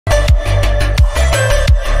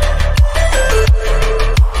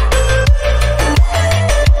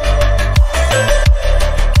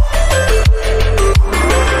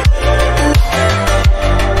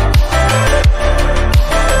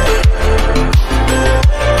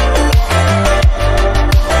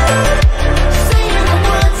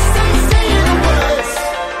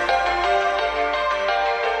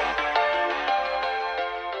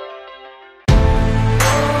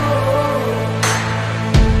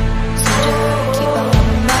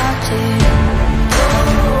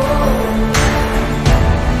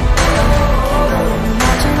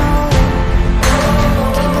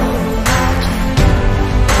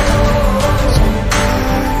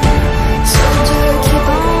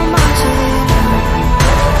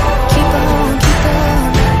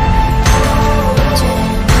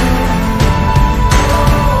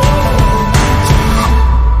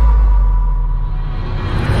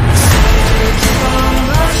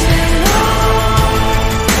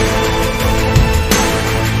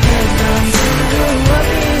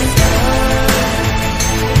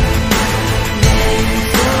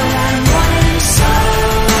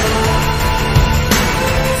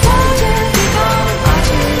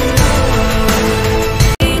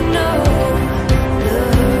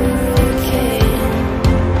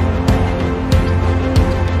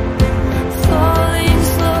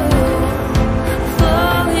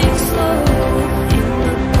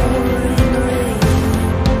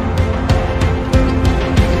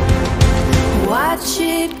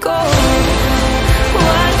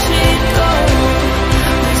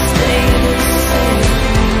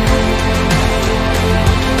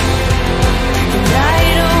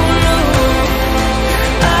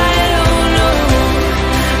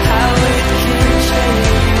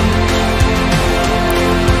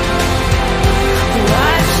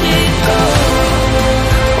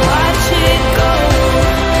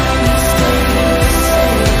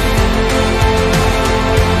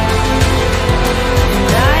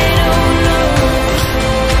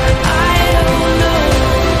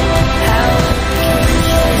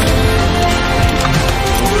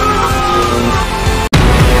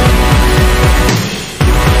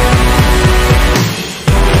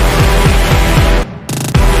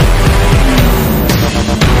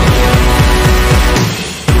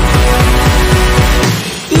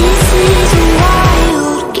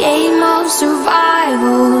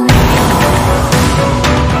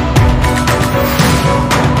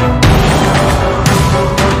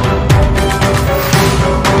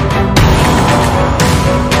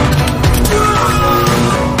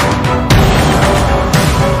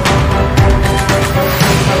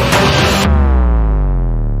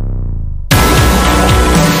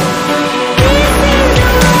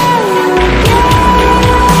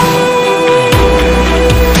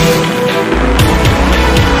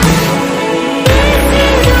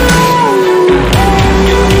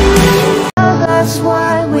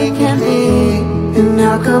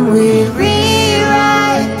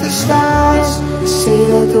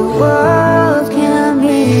world can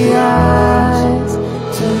be ours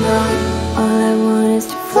tonight. All I want is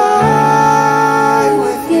to fly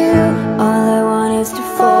with you. All I want is to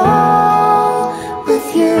fall with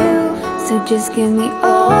you. So just give me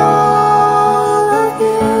all of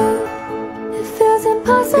you. It feels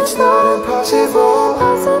impossible. It's not impossible.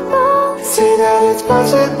 Say that it's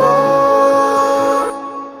possible.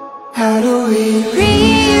 How do we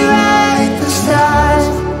Rewrite the stars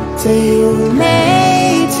say you were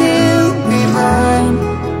made to be mine?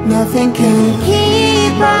 Nothing can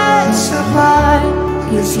keep us apart,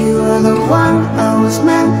 'cause you are the one I was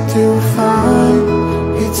meant to find.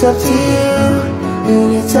 It's up to you, and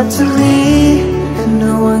it's up to me, and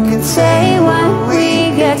no one can say what we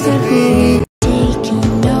get to be.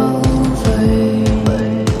 Taking over,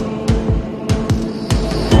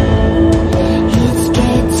 it's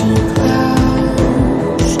getting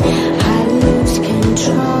close, I lose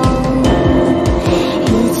control,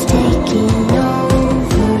 it's taking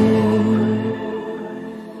over.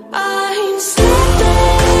 I'm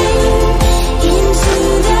slipping into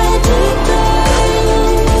the deep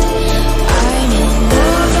end, burning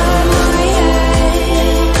over my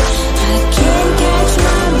head, I can't catch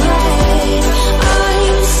my breath.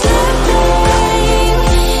 I'm slipping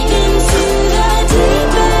into the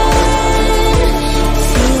deep end,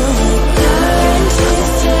 feel the current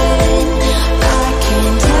twisting, I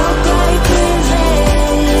can't help but give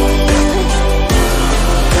in.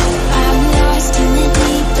 I'm lost in the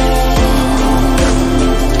deep end,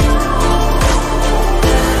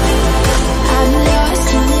 I'm lost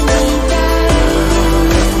in the deep end.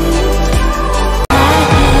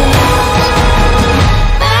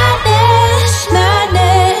 Madness,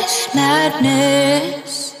 madness,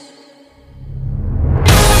 madness.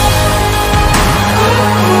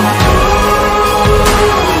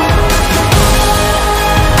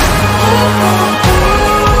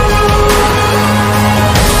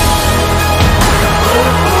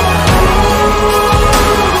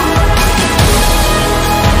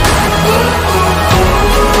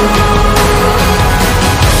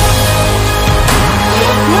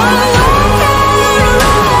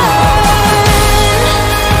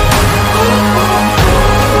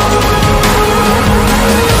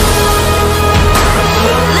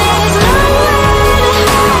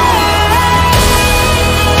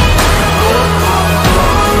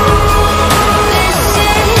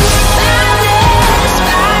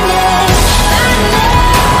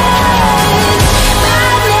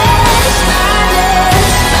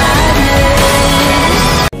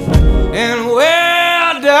 and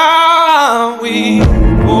where down we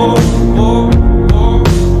go.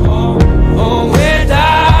 Where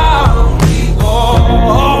down we go.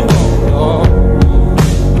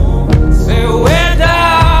 Say where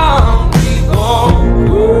down we go.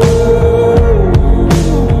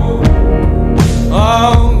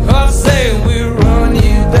 Oh, 'cause say we run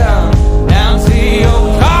you down, down to your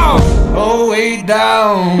car. Oh, way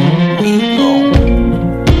down we go.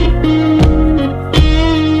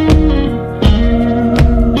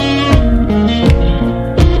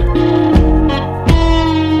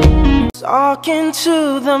 Talking to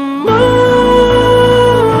the moon,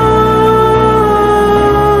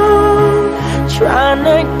 trying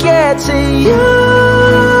to get to you.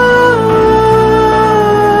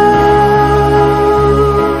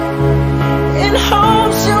 In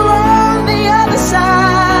hopes you're on the other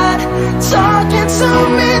side, talking to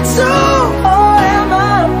me too. Or am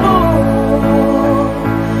I a fool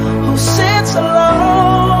who sits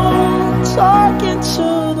alone, talking to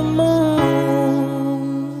the moon?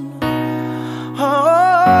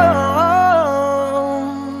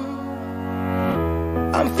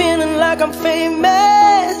 I'm feeling like I'm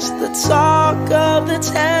famous, the talk of the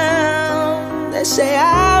town. They say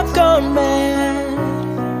I've gone mad,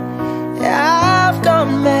 yeah, I've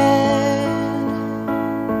gone mad,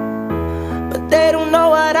 but they don't know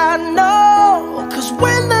what I know. 'Cause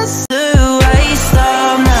when the waste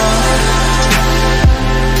of now,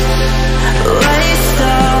 waste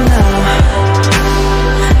of now,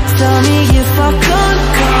 tell me if I could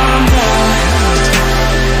calm down.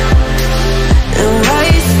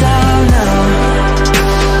 Waste of now,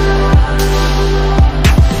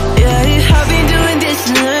 yeah, I've been doing this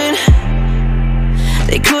alone.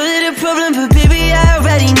 They call it a problem, but baby I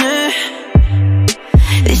already know.